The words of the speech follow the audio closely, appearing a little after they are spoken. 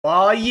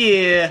Oh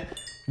yeah,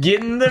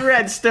 getting the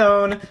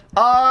redstone.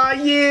 Oh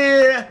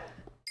yeah,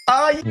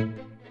 oh yeah.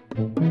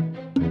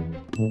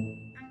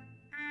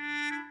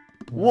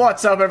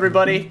 What's up,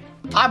 everybody?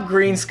 I'm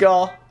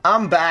Greenskull.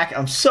 I'm back.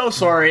 I'm so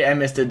sorry I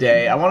missed a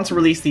day. I wanted to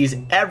release these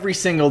every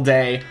single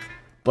day,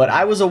 but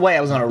I was away.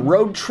 I was on a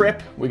road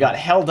trip. We got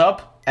held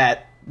up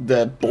at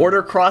the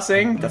border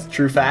crossing. That's a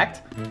true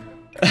fact.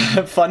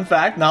 Fun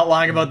fact, not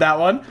lying about that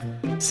one.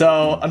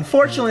 So,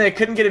 unfortunately, I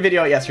couldn't get a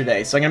video out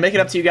yesterday, so I'm gonna make it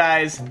up to you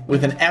guys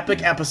with an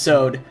epic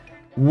episode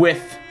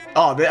with...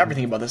 Oh,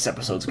 everything about this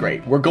episode's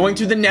great. We're going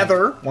to the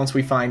Nether once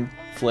we find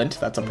Flint.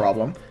 That's a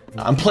problem.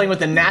 I'm playing with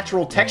the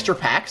natural texture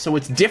pack, so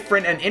it's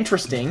different and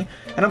interesting.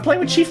 And I'm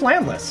playing with Chief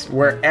Landless,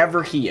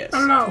 wherever he is.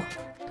 Hello,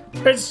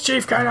 it's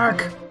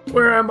ChiefCanuck.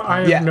 Where am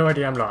I? I have no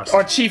idea, I'm lost.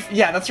 Or Chief,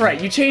 yeah, that's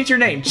right. You changed your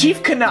name.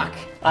 ChiefCanuck,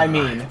 I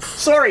mean.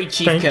 Sorry,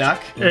 ChiefCanuck.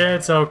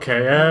 It's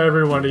okay.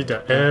 Everybody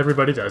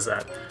does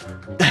that.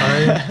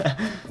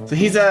 So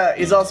he's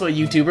also a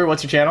YouTuber.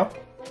 What's your channel?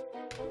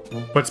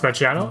 What's my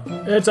channel?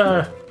 It's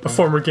a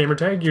former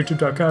gamertag,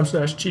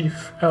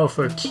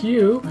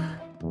 youtube.com/ChiefAlphaQ.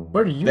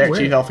 Where do you There, work?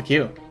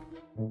 ChiefAlphaQ.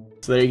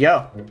 So there you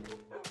go.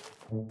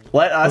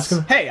 Let us...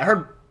 Hey, I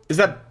heard... Was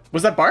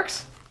that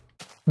Barks?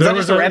 There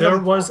was a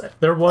random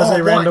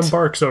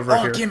Barks over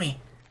here. Oh, gimme.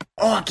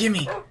 Oh,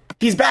 gimme.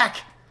 He's back.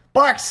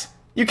 Barks,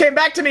 you came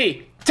back to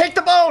me. Take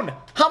the bone.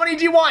 How many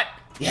do you want?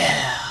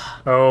 Yeah.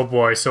 Oh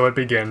boy, so it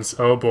begins.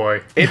 Oh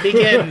boy. It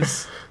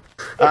begins.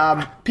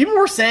 People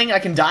were saying I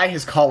can dye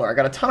his color. I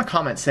got a ton of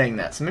comments saying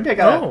that. So maybe I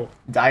gotta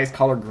dye his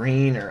color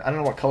green, or I don't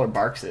know what color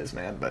Barks is,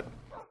 man, but...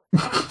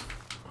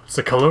 It's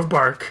the color of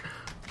bark.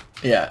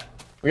 Yeah.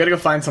 We gotta go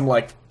find some,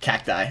 like,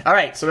 cacti.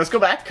 Alright, so let's go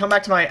back. Come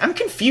back to my... I'm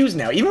confused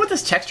now. Even with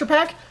this texture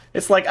pack,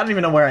 it's like, I don't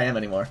even know where I am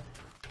anymore.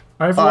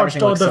 I've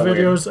watched all the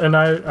videos, and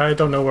I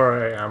don't know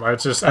where I am. I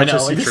just see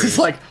this trees. Is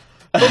like...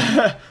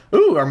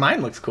 Ooh, our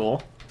mine looks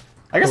cool.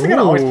 I guess I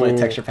gotta always play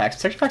texture packs.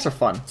 Texture packs are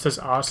fun. This is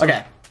awesome.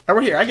 Okay. Oh,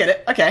 we're here. I get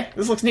it. Okay.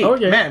 This looks neat. Oh,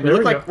 yeah, man, we there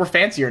look we like we're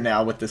fancier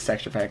now with this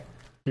texture pack.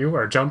 You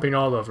are jumping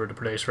all over the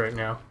place right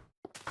now.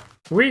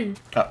 We.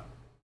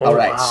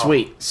 Alright, wow.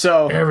 Sweet.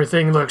 So...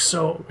 Everything looks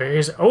so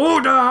amazing.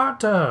 Oh, the hot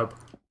tub!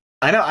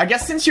 I know. I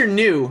guess since you're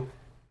new,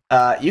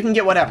 you can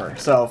get whatever.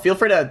 So feel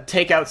free to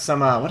take out some,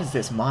 what is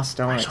this? Moss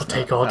stone? I shall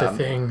take all the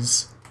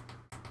things.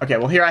 Okay,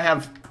 well here I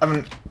have...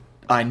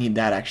 I need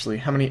that, actually.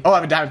 How many... Oh, I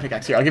have a diamond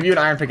pickaxe. Here, I'll give you an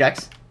iron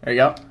pickaxe. There you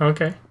go.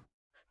 Okay.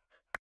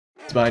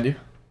 It's behind you.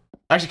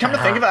 Actually, come to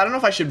think of it, I don't know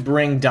if I should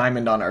bring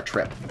diamond on our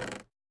trip.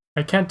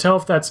 I can't tell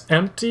if that's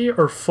empty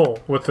or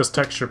full with this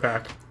texture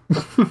pack.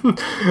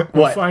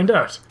 We'll find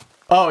out.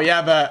 Oh,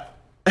 yeah,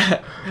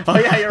 oh,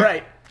 yeah, you're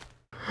right.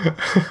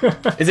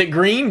 Is it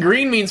green?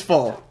 Green means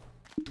full.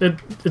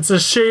 It's a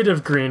shade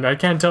of green. I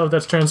can't tell if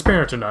that's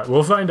transparent or not.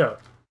 We'll find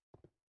out.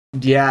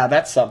 Yeah,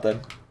 that's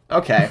something.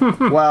 Okay,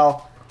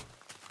 well...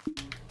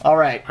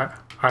 Alright.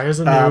 I as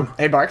a noob.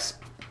 Hey, Barks.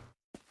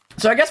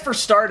 So I guess for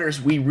starters,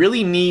 we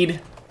really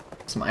need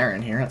some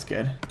iron here. That's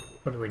good.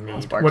 What do we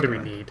need? What do we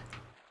need?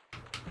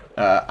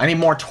 I need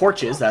more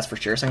torches, that's for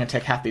sure. So I'm going to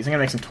take half these. I'm going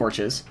to make some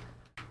torches.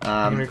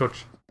 I'm going to go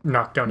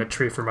knock down a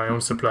tree for my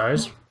own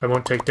supplies. I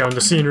won't take down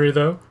the scenery,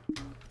 though.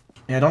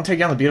 Yeah, don't take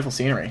down the beautiful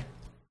scenery.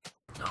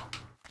 No.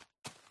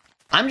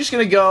 I'm just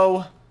going to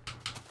go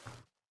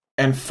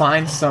and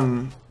find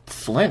some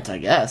flint, I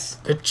guess.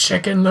 The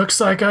chicken looks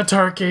like a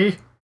turkey.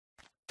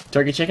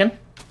 Turkey chicken?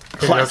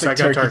 Classic like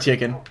turkey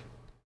chicken.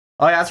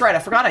 Oh, yeah, that's right. I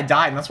forgot I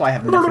died, and that's why I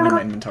have nothing in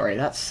my inventory.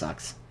 That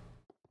sucks.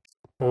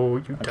 Oh,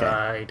 you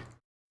died.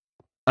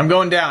 I'm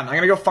going down. I'm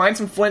going to go find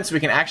some flint so we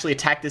can actually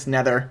attack this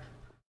nether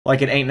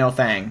like it ain't no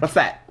thing. What's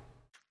that?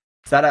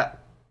 Is that a...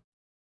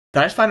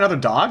 Did I just find another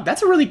dog?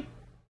 That's a really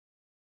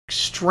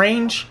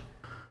strange...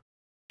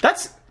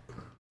 That's...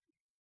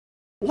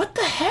 What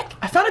the heck?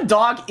 I found a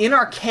dog in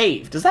our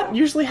cave. Does that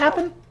usually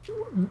happen?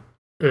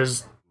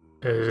 Is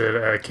it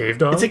a cave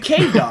dog? It's a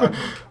cave dog.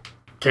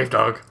 Cave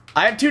dog.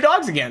 I have two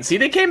dogs again. See,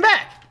 they came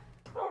back.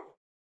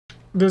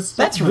 That's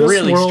this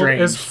really world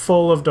strange. Is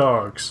full of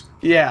dogs.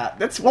 Yeah,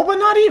 that's... Well, but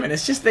not even.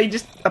 It's just they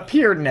just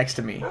appeared next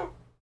to me.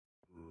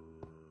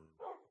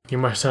 You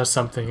must have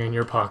something in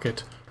your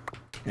pocket.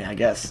 Yeah, I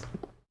guess.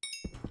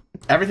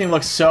 Everything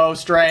looks so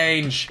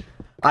strange.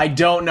 I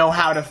don't know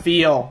how to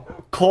feel.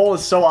 Coal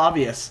is so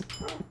obvious.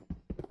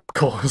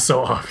 Coal is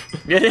so obvious.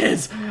 It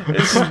is.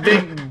 It's just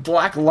big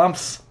black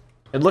lumps.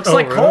 It looks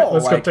like really? coal.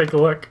 Let's go take a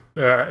look.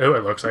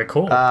 It looks like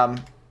coal.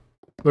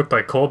 Looked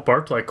like coal,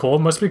 barked like coal. It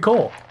must be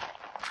coal.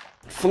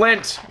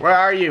 Flint, where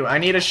are you? I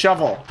need a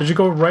shovel. Did you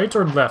go right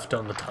or left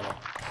down the tunnel?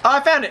 Oh, I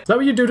found it. Is that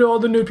what you do to all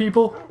the new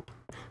people?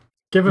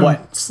 Give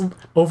them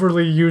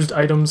overly used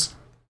items?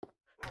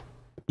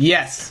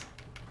 Yes.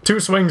 2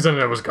 swings and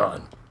it was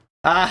gone.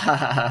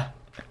 I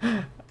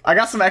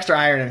got some extra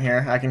iron in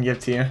here I can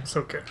give to you. It's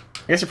okay.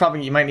 I guess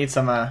you might need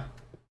some, I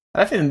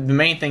think the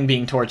main thing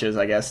being torches,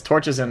 I guess.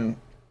 Torches and...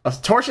 A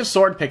torches,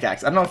 sword,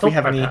 pickaxe. I don't know if we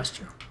have any...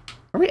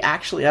 Are we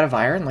actually out of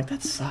iron? Like,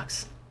 that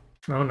sucks.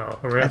 No,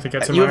 we're gonna have to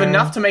get some You iron. have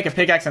enough to make a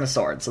pickaxe and a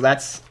sword, so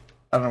that's...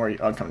 I don't know where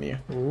I'll come to you.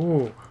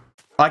 Ooh.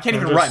 Oh, I can't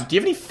even run. Do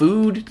you have any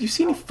food? Do you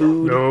see any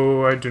food?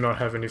 No, I do not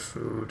have any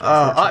food.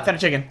 Oh, I found a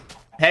chicken.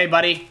 Hey,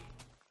 buddy.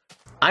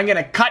 I'm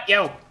gonna cut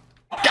you.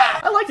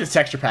 God, I like this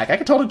texture pack. I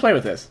could totally play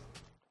with this.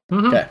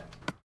 Okay.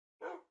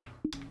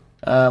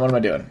 What am I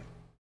doing?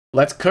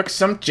 Let's cook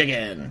some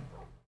chicken.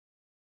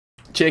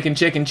 Chicken,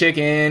 chicken,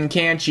 chicken.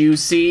 Can't you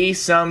see?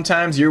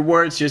 Sometimes your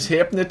words just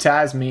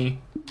hypnotize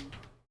me.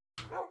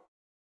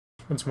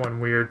 That's one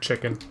weird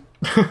chicken.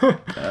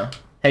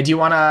 Hey, do you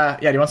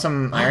want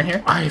some iron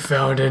here? I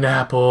found an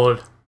apple.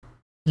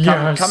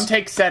 Yes. Come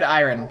take said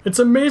iron. It's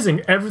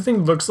amazing.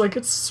 Everything looks like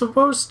it's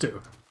supposed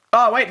to.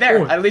 Oh, wait,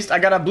 there. At least I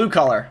got a blue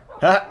color.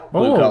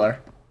 Blue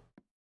color.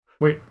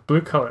 Wait, blue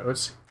color.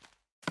 Let's see.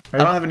 I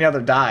don't have any other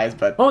dyes,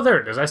 but... Oh,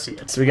 there it is. I see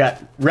it. So we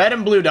got red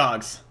and blue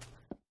dogs.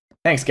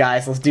 Thanks,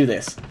 guys. Let's do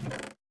this.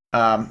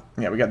 Yeah,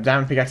 we got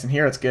diamond pickaxe in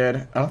here. It's good.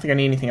 I don't think I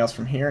need anything else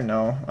from here.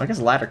 No. I guess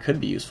ladder could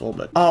be useful,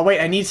 but... Oh, wait.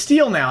 I need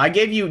steel now. I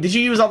gave you... Did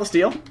you use all the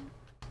steel?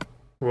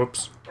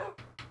 Whoops.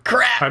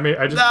 Crap!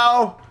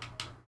 No!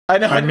 I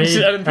know. I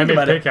didn't think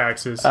about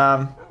pickaxes.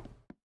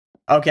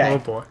 Okay. Oh,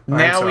 boy.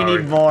 Now we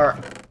need more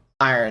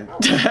iron.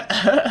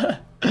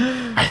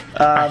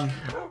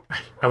 I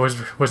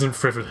wasn't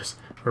frivolous.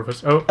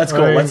 That's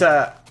cool. Let's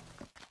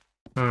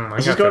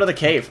just go to the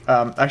cave.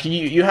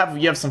 Actually, you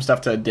have some stuff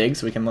to dig,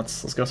 so we can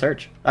let's go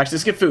search. Actually,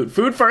 let's get food.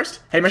 Food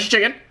first. Hey, Mr.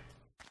 Chicken.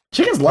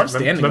 Chickens love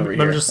standing over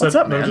here. What's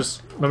up, man? Let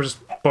me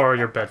just borrow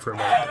your bed for a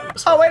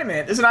moment. Oh, wait a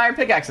minute. There's an iron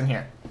pickaxe in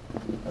here.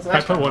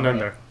 I put one in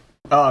there.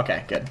 Oh,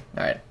 okay, good.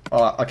 All right.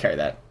 Well, I'll carry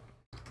that.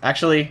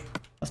 Actually,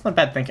 that's not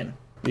bad thinking.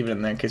 Leave it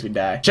in there in case we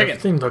die. Chicken.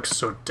 Everything looks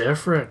so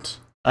different.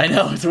 I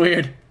know, it's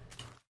weird.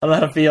 I don't know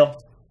how to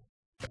feel.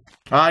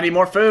 Oh, I need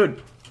more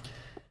food.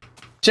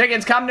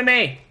 Chickens, come to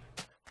me.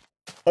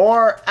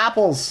 Or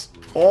apples.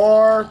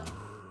 Or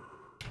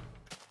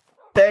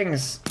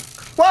things.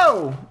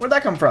 Whoa! Where'd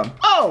that come from?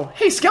 Oh,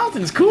 hey,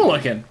 skeleton's cool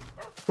looking.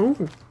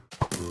 Ooh.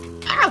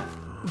 Ow!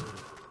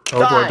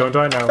 Oh boy, don't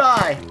die now.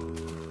 Die!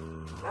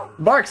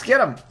 Barks, get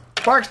him!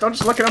 Barks, don't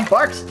just look at him.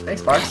 Barks!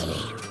 Thanks, Barks.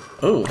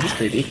 Ooh, he's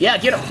creepy. Yeah,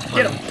 get him!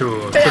 Get him! 1,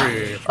 2,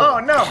 3, 4. Oh,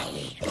 no!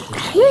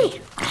 Woo!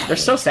 They're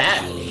so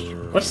sad.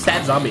 What's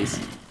sad zombies?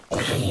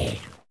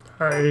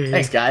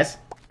 Thanks, guys.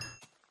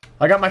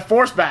 I got my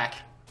force back.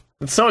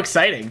 It's so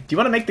exciting. Do you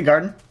want to make the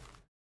garden?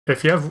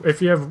 If you have, I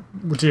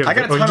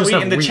got a ton of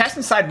wheat. In the chest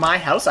inside my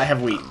house, I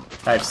have wheat.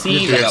 I have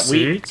seeds, I got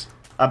wheat.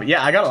 But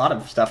yeah, I got a lot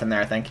of stuff in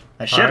there, I think.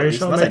 I should at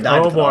least, unless I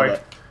died with all of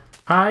it.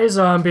 Hi,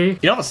 zombie. You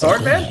don't have a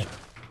sword, man?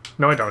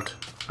 No, I don't.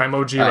 I'm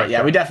OG right yeah,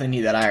 now. we definitely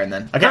need that iron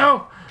then. Okay.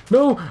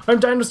 No, I'm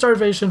dying of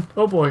starvation.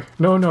 Oh boy.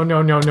 No. I do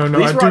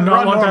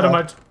not want that on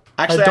my...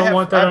 Actually, I don't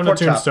want that on a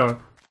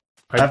tombstone.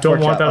 I don't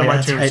want that on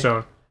my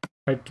tombstone.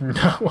 I do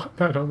not want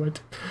that on my...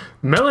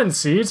 Melon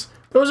seeds?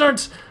 Those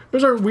aren't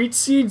wheat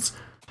seeds.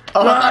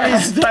 Oh,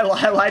 lies. I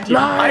lied to you.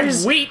 I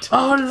have wheat.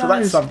 Oh, lies. So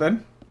that's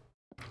something.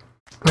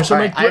 I should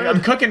make bread.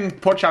 I'm cooking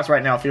pork chops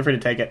right now. Feel free to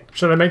take it.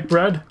 Should I make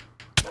bread?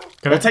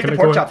 We'll take the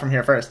pork chop from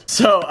here first.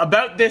 So,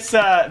 about this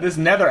this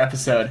Nether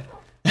episode.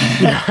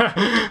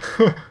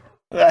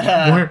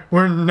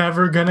 We're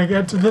never gonna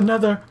get to the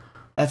Nether.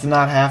 That's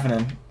not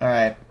happening.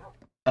 Alright.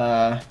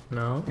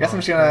 No. I guess I'm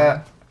just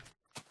gonna...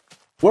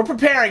 We're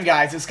preparing,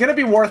 guys. It's gonna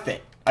be worth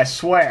it. I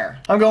swear.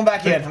 I'm going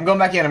back in. I'm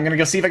gonna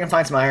go see if I can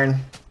find some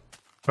iron.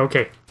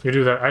 Okay, you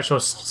do that. I shall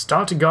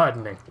start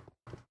gardening.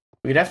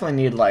 We definitely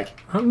need, like...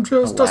 I'm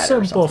just a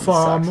simple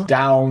farm.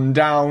 Down,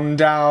 down,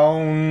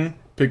 down.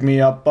 Pick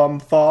me up, I'm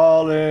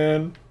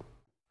falling.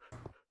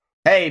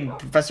 Hey,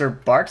 Professor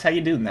Barks, how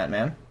you doing that,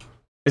 man?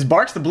 Is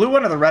Barks the blue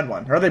one or the red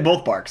one? Or are they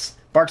both Barks?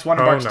 Barks 1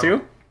 and Barks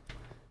 2?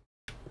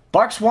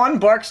 Barks 1,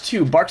 Barks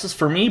 2. Barks is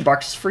for me,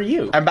 Barks is for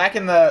you. I'm back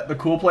in the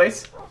cool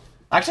place.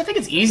 Actually, I think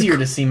it's easier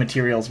to see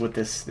materials with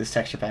this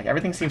texture pack.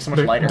 Everything seems so much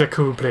lighter. The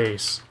cool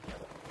place.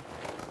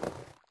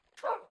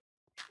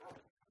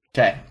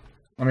 Okay.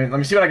 Let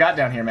me see what I got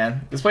down here,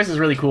 man. This place is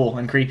really cool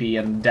and creepy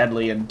and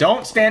deadly, and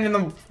don't stand in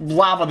the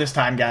lava this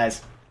time,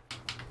 guys.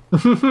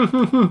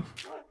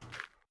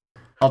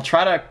 I'll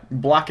try to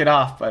block it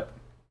off, but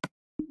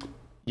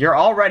you're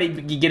already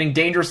getting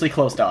dangerously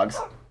close, dogs.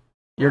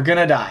 You're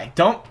gonna die.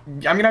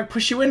 I'm gonna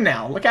push you in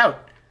now. Look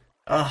out.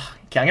 Ugh.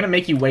 Okay, I'm gonna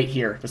make you wait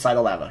here beside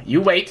the lava.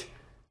 You wait.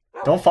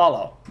 Don't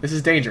follow. This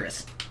is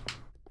dangerous.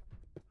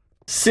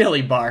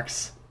 Silly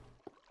Barks.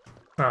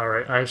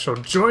 Alright, I shall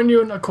join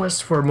you in a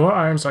quest for more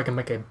iron so I can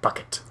make a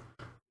bucket.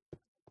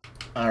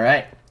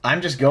 Alright,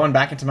 I'm just going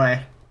back into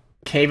my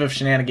cave of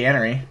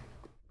shenaniganery.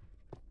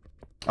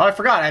 Oh, I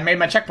forgot, I made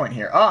my checkpoint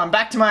here. Oh, I'm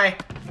back to my...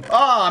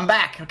 Oh, I'm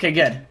back! Okay,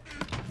 good.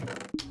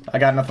 I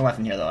got nothing left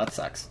in here, though, that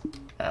sucks.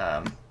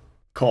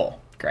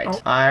 Coal. Great.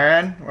 Oh.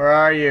 Iron, where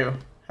are you?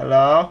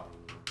 Hello?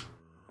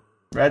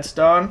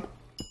 Redstone?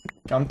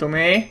 Come to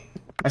me?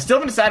 I still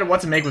haven't decided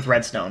what to make with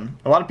redstone.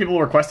 A lot of people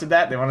requested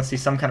that. They want to see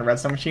some kind of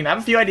redstone machine. I have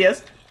a few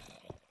ideas.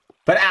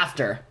 But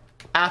after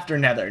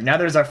Nether.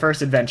 Nether's our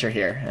first adventure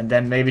here. And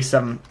then maybe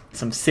some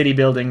city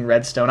building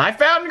redstone. I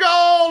found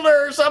gold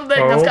or something!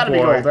 Oh, that's gotta be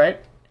gold,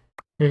 right?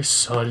 A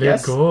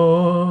solid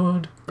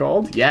gold.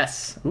 Gold?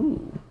 Yes.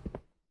 Ooh.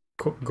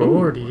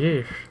 Gold,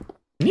 yes.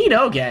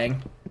 Neato,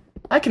 gang.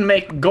 I can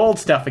make gold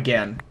stuff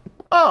again.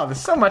 Oh, there's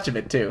so much of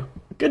it, too.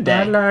 Good day.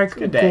 I like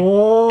Good day.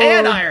 gold.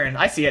 And iron.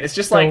 I see it. It's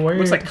just like,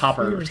 looks like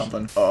copper or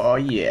something. Oh,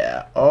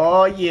 yeah.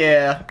 Oh,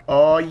 yeah.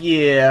 Oh,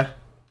 yeah.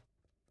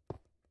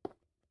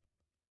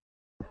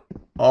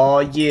 Oh,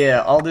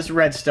 yeah. All this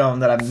redstone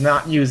that I'm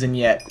not using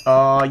yet.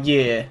 Oh,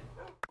 yeah.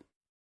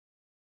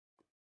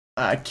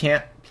 I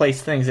can't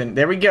place things in.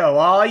 There we go.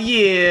 Oh,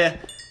 yeah.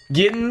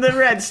 Getting the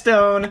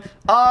redstone.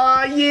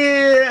 Oh,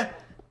 yeah.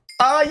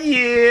 Oh,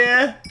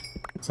 yeah.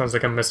 Sounds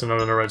like I'm missing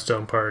out on a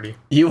redstone party.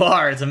 You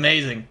are. It's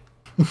amazing.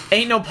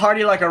 Ain't no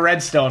party like a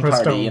redstone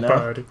party, you know?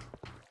 Party.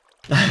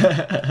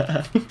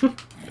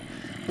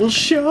 We'll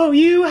show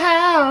you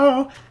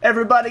how.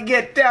 Everybody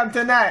get down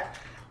tonight.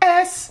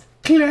 S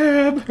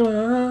Club.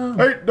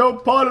 Ain't no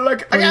party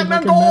like I got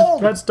my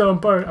gold. Redstone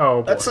party.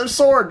 Oh, boy. That's a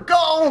sword.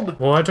 Gold.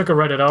 Well, I took a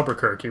right at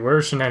Albuquerque.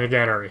 Where's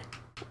shenaniganery?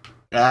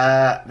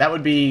 That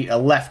would be a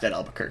left at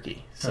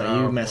Albuquerque.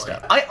 So you messed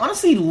up. I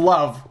honestly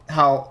love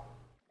how.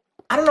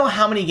 I don't know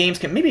how many games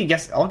can. Maybe I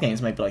guess all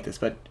games might be like this,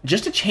 but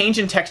just a change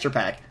in texture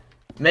pack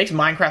makes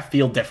Minecraft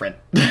feel different.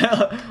 Like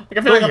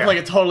I feel like I'm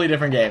playing a totally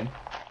different game.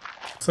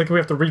 It's like we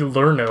have to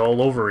relearn it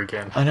all over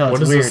again. I know, it's what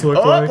does weird. this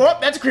look like? Oh,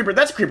 that's a creeper,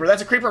 that's a creeper,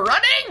 that's a creeper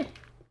running!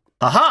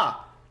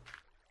 Aha!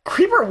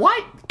 Creeper,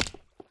 what?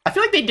 I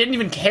feel like they didn't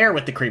even care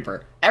with the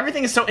creeper.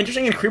 Everything is so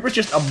interesting and creeper's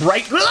just a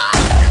bright...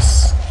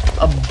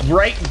 a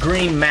bright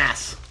green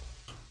mass.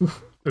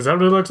 Is that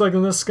what it looks like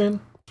in this skin?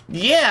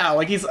 Yeah,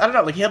 like he's, I don't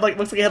know, like he had like,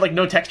 looks like he had like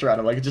no texture on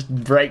him, like it's just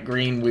bright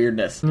green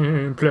weirdness.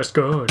 Plus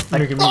good.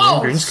 Like,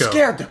 oh, it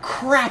scared the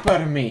crap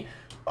out of me.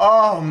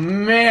 Oh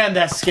man,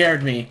 that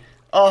scared me.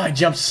 Oh, I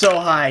jumped so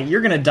high. You're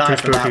gonna die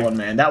for that one,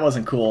 man. That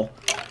wasn't cool.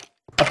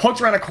 I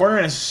poked around a corner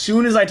and as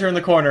soon as I turned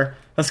the corner,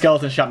 a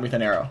skeleton shot me with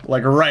an arrow.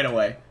 Like right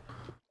away.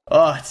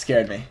 Oh, it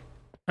scared me.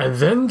 And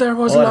then there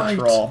was light.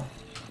 What a troll.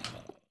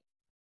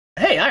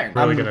 Hey, iron.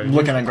 Really I'm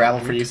looking on gravel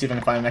for you, see if I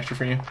can find an extra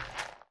for you.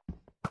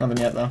 Nothing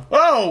yet, though.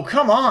 Oh,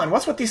 come on!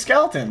 What's with these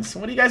skeletons?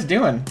 What are you guys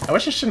doing? I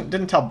wish I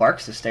didn't tell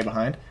Barks to stay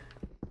behind.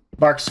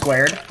 Barks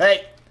squared.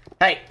 Hey!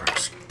 Hey!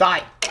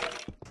 Die!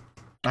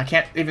 I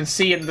can't even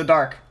see in the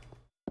dark.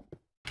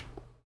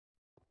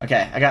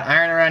 Okay, I got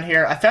iron around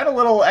here. I found a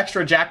little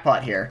extra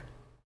jackpot here.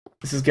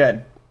 This is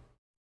good.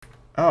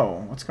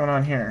 Oh, what's going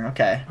on here?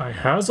 Okay. I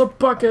has a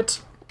bucket.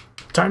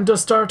 Time to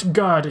start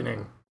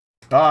gardening.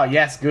 Oh,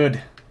 yes,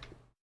 good.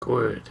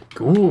 Good.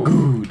 Good.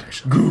 Good.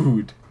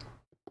 Good.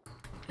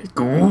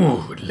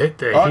 Good. Let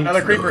the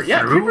another creeper.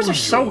 Yeah, creepers are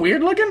so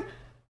weird looking.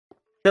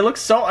 They look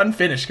so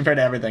unfinished compared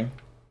to everything.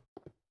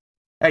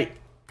 Hey.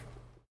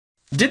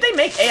 Did they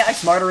make AI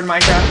smarter in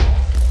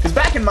Minecraft? Because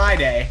back in my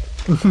day,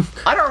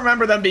 I don't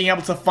remember them being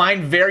able to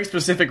find very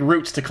specific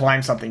routes to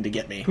climb something to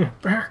get me.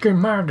 Back in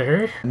my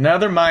day.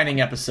 Another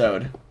mining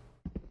episode.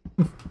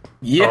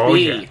 Yippee. Oh,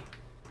 yeah.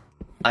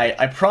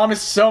 I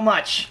promised so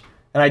much,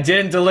 and I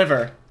didn't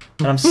deliver.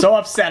 And I'm so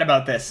upset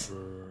about this.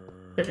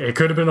 It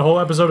could have been a whole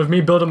episode of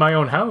me building my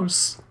own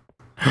house.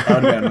 That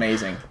would have been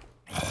amazing.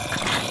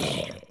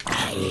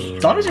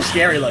 Zombies are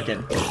scary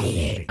looking.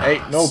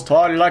 Ain't no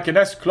party like an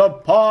S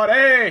Club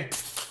party!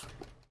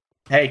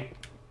 Hey,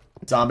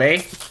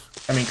 zombie.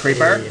 I mean,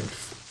 creeper.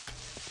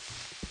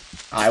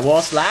 I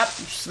will slap.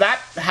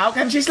 How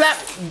can she slap?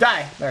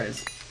 Die. There it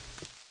is.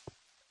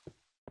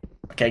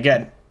 Okay,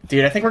 good.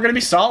 Dude, I think we're gonna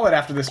be solid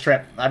after this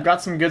trip. I've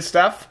got some good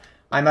stuff.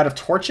 I'm out of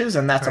torches,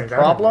 and that's a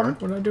problem. What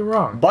did I do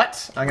wrong?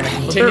 But I'm gonna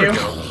continue.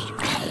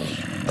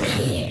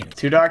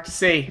 Too dark to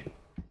see.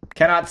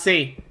 Cannot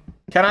see.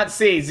 Cannot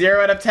see.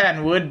 0 out of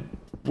 10.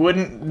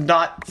 Wouldn't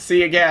not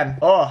see again.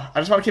 Oh, I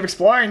just want to keep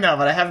exploring though,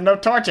 but I have no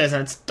torches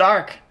and it's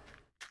dark.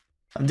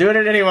 I'm doing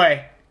it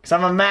anyway, because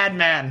I'm a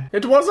madman.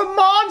 It was a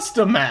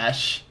monster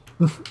mash.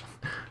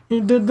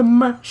 He did the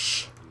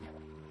mash.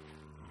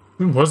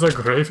 It was a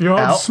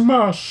graveyard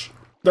smash.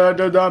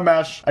 The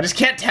mash. I just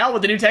can't tell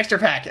with the new texture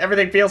pack.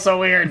 Everything feels so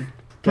weird.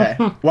 Okay.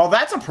 Well,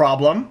 that's a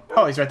problem.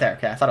 Oh, he's right there.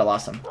 Okay, I thought I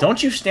lost him.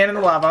 Don't you stand in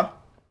the lava.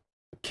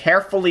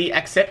 Carefully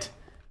exit.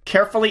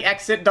 Carefully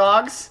exit,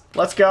 dogs.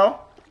 Let's go.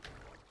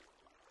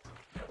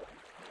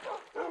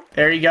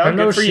 There you go.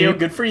 Hello, good for you. sheep.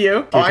 Good for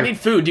you. Oh, I need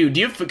food, dude.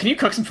 Can you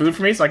cook some food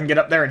for me so I can get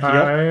up there and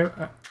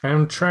heal? I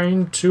am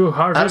trying to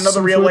harvest. I don't know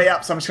the real way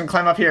up, so I'm just gonna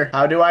climb up here.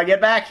 How do I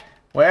get back?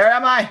 Where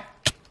am I?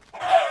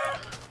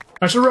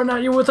 I should run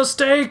at you with a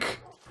stake.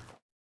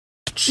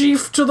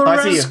 Chief to the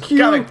rescue! I see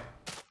you. Coming.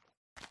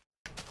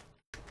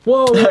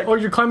 Whoa! Oh,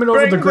 you're climbing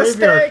over the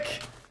graveyard.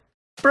 Steak.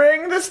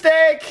 Bring the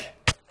steak.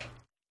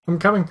 I'm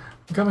coming.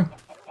 I'm coming.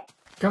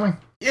 Coming.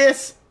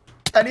 Yes.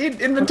 I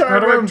need inventory How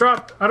do room. I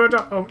drop? How do I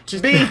drop? Oh,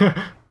 jeez. B.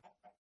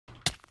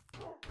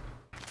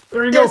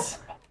 There you Yes.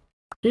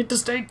 go. Eat the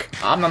steak.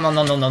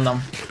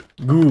 Nom.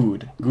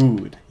 Good.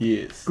 Good.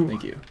 Yes. Good.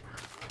 Thank you.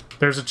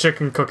 There's a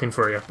chicken cooking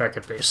for you back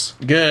at base.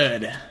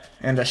 Good.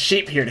 And a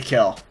sheep here to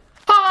kill.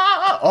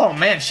 Ah! Oh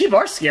man, sheep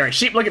are scary.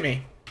 Sheep, look at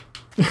me.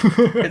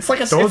 It's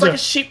like a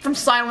sheep from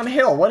Silent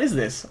Hill. What is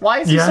this? Why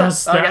is he so?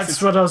 Yes,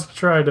 that's what I was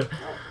trying to.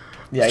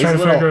 Yeah, trying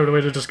to figure out a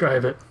way to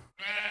describe it.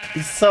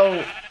 He's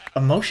so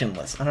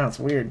emotionless. I don't know. It's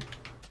weird.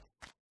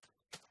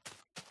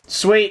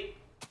 Sweet.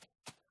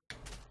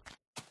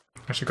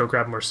 I should go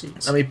grab more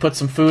seeds. Let me put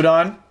some food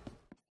on.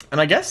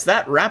 And I guess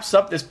that wraps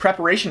up this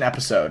preparation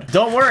episode.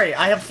 Don't worry,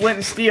 I have flint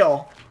and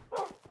steel.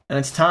 And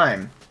it's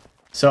time.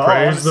 So,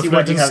 let's see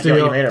what you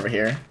made over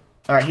here.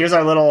 Alright, here's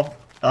our little...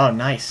 Oh,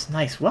 nice,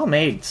 nice. Well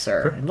made,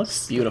 sir. It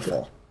looks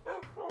beautiful.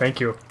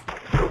 Thank you.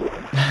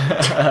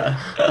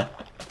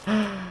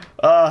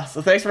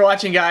 So thanks for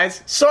watching,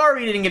 guys.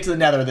 Sorry we didn't get to the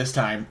Nether this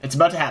time. It's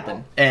about to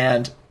happen.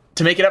 And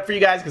to make it up for you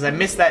guys, because I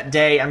missed that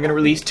day, I'm going to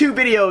release 2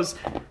 videos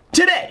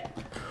today.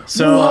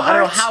 So what? I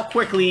don't know how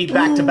quickly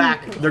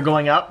back-to-back they're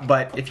going up,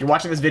 but if you're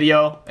watching this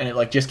video and it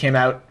like just came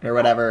out or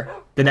whatever,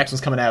 the next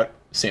one's coming out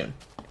soon.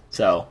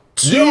 So,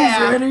 2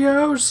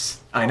 videos?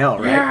 I know,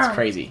 right? Yeah. It's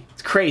crazy.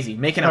 It's crazy.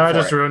 Making up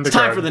for it. It's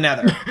time for the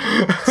Nether.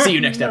 See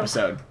you next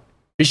episode.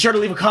 Be sure to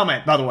leave a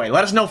comment, by the way.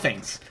 Let us know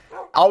things.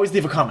 Always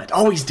leave a comment.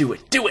 Always do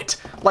it. Do it.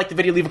 Like the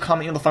video, leave a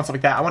comment, the fun stuff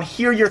like that. I want to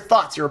hear your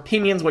thoughts, your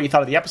opinions, what you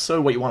thought of the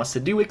episode, what you want us to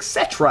do,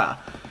 etc.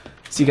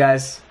 See you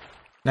guys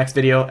next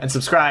video, and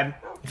subscribe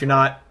if you're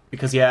not,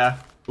 because yeah,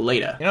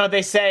 later. You know what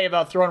they say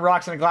about throwing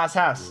rocks in a glass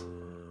house?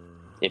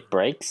 It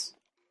breaks?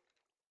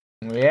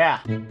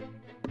 Yeah.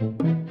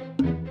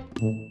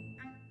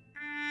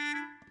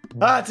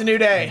 It's a new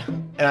day,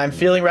 and I'm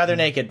feeling rather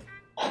naked.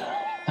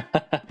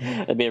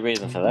 There'd be a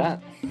reason for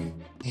that.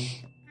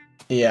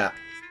 Yeah.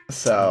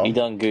 So you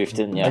done goofed,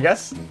 didn't you? I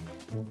guess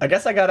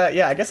I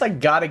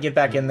gotta get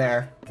back in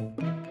there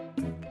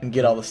and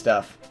get all the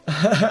stuff.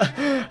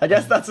 I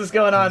guess that's what's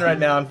going on right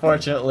now,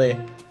 unfortunately.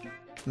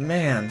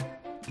 Man.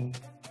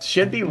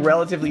 Should be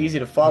relatively easy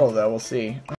to follow though, we'll see.